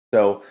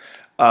So,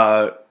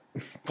 uh,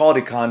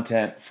 quality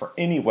content for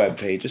any web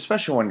page,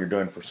 especially when you're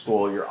doing for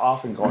school, you're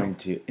often going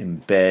to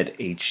embed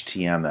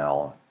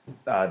HTML.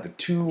 The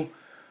two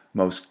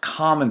most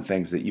common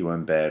things that you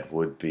embed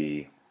would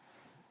be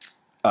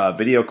a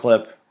video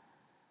clip,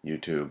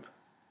 YouTube,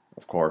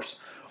 of course,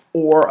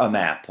 or a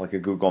map, like a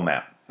Google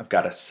map. I've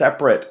got a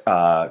separate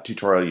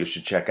tutorial you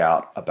should check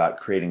out about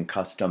creating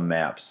custom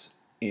maps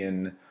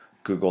in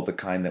Google, the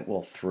kind that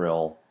will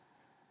thrill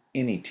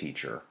any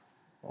teacher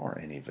or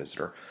any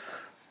visitor.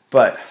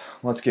 But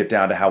let's get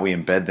down to how we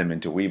embed them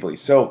into Weebly.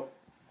 So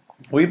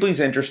Weebly's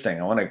interesting.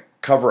 I want to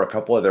cover a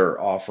couple of their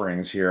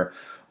offerings here.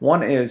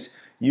 One is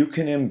you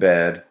can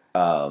embed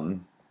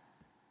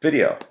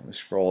video. Let me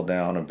scroll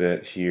down a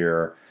bit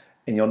here,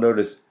 and you'll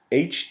notice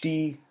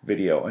HD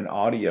video and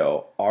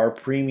audio are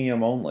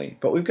premium only.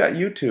 But we've got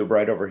YouTube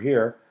right over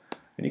here,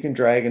 and you can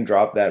drag and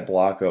drop that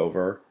block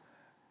over,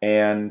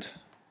 and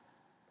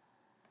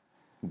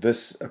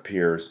this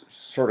appears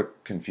sort of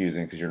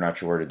confusing because you're not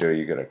sure where to do it.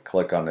 You're going to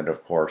click on it,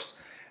 of course,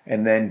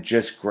 and then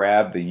just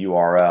grab the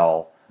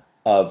URL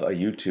of a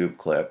YouTube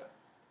clip.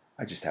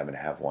 I just happen to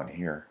have one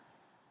here.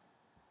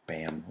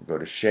 Bam, we'll go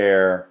to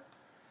share,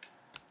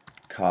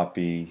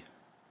 copy,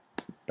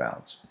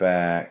 bounce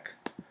back,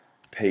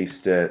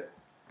 paste it.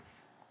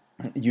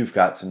 You've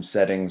got some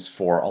settings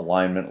for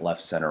alignment,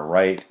 left, center,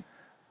 right.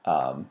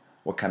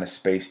 What kind of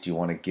space do you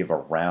want to give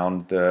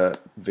around the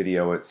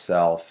video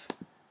itself?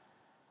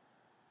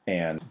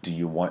 And do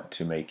you want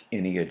to make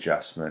any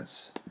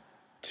adjustments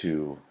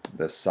to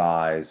the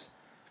size?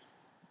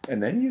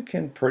 And then you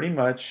can pretty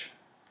much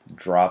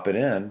drop it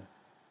in,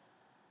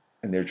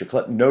 and there's your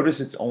clip.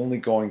 Notice it's only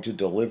going to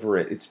deliver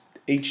it. It's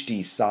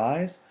HD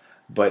size,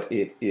 but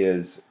it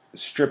is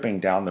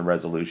stripping down the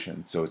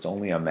resolution, so it's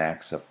only a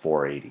max of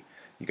 480.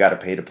 You got to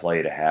pay to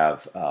play to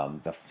have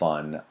the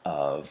fun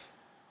of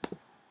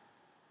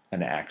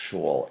an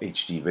actual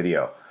HD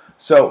video.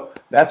 So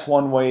that's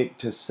one way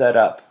to set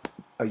up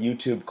a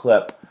YouTube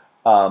clip.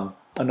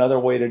 Another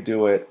way to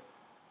do it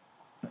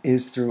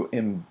is through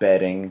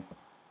embedding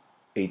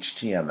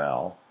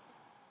HTML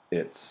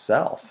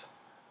itself.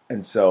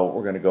 And so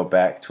we're going to go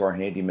back to our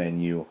handy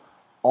menu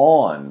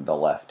on the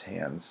left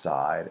hand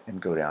side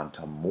and go down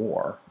to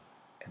more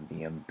and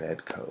the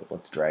embed code.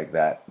 Let's drag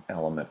that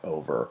element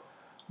over,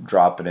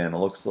 drop it in. It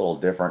looks a little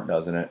different,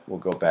 doesn't it? We'll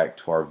go back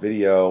to our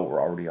video. We're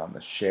already on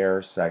the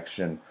share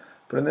section,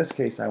 but in this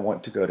case I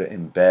want to go to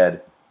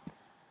embed,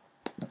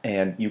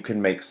 and you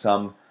can make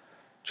some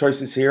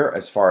choices here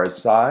as far as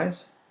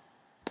size.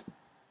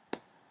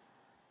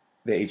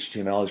 The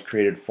HTML is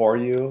created for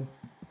you.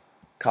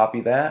 Copy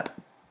that,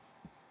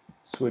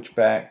 switch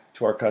back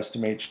to our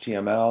custom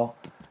HTML,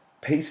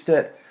 paste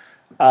it.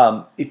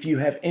 If you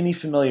have any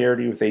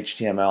familiarity with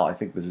HTML, I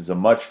think this is a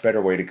much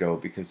better way to go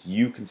because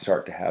you can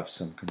start to have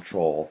some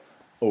control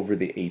over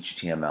the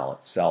HTML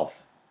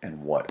itself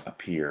and what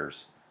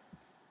appears.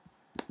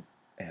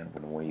 And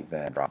when we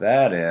then drop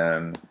that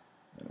in,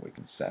 and we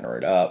can center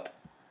it up,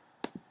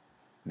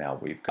 now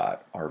we've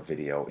got our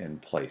video in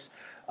place.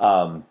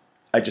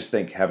 I just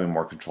think having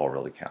more control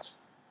really counts.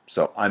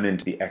 So I'm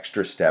into the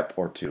extra step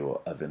or two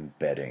of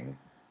embedding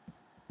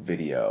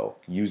video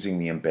using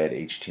the embed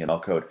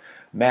HTML code.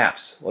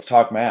 Maps. Let's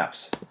talk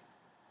maps.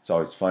 It's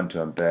always fun to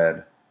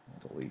embed.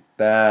 Delete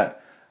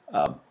that.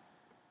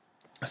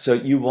 So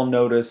you will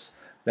notice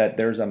that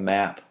there's a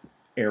map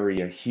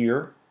area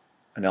here,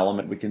 an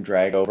element we can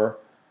drag over,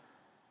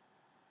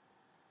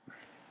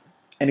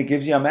 and it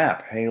gives you a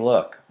map. Hey,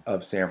 look,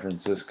 of San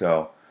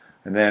Francisco.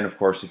 And then, of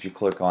course, if you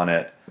click on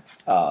it,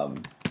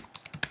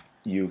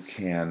 you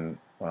can,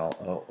 well,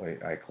 oh,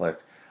 wait, I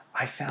clicked.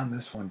 I found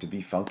this one to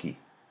be funky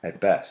at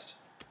best.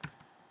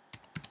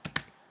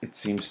 It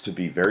seems to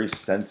be very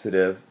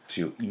sensitive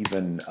to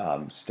even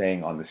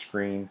staying on the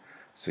screen,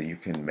 so you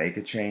can make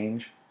a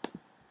change.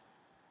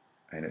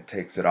 And it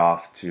takes it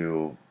off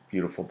to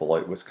beautiful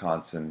Beloit,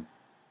 Wisconsin.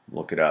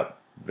 Look it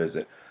up,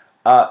 visit.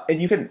 And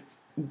you can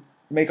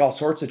make all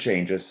sorts of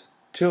changes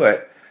to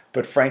it,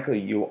 but frankly,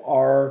 you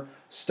are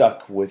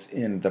stuck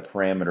within the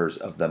parameters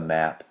of the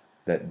map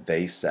that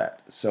they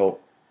set. So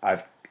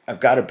I've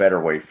got a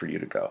better way for you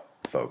to go,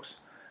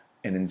 folks.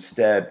 And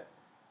instead,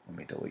 let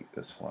me delete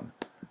this one.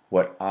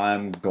 What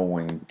I'm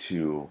going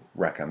to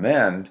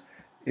recommend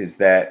is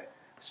that,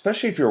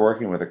 especially if you're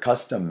working with a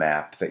custom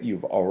map that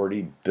you've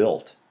already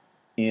built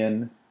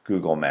in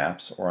Google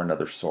Maps or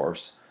another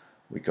source,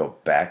 we go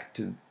back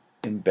to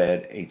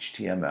embed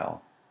HTML,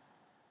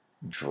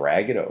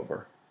 drag it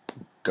over,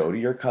 go to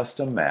your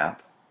custom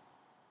map.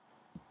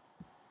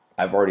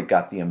 I've already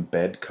got the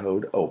embed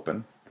code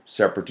open.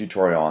 Separate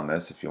tutorial on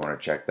this if you want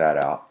to check that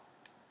out.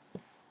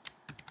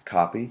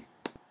 Copy.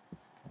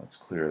 Let's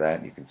clear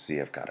that. You can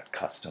see I've got a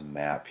custom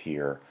map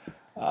here.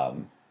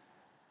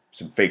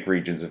 Some fake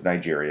regions of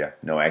Nigeria.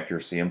 No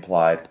accuracy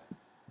implied.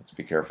 Let's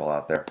be careful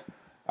out there.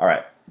 All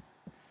right.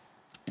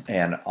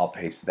 And I'll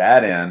paste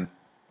that in.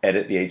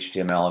 Edit the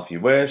HTML if you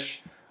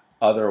wish.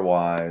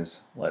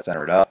 Otherwise, let's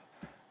center it up.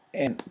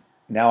 And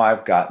now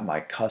I've got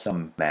my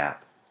custom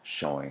map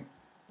showing.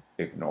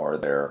 Ignore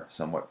their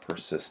somewhat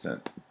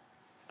persistent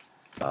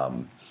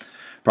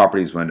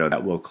properties window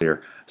that will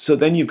clear. So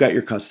then you've got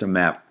your custom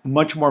map.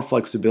 Much more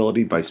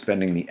flexibility by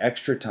spending the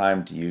extra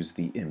time to use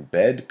the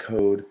embed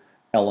code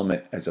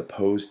element as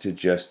opposed to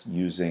just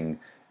using,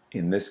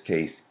 in this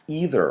case,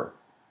 either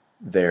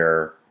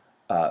their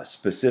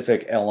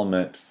specific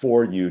element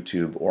for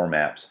YouTube or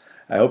Maps.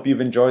 I hope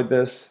you've enjoyed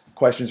this.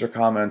 Questions or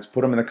comments,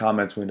 put them in the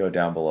comments window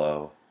down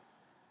below.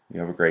 You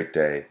have a great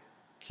day.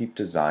 Keep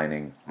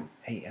designing.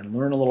 Hey, and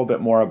learn a little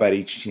bit more about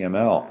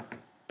HTML.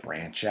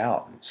 Branch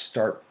out.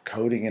 Start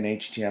coding in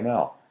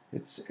HTML.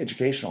 It's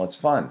educational. It's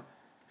fun.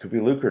 It could be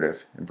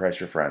lucrative. Impress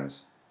your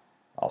friends.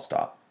 I'll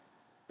stop.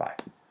 Bye.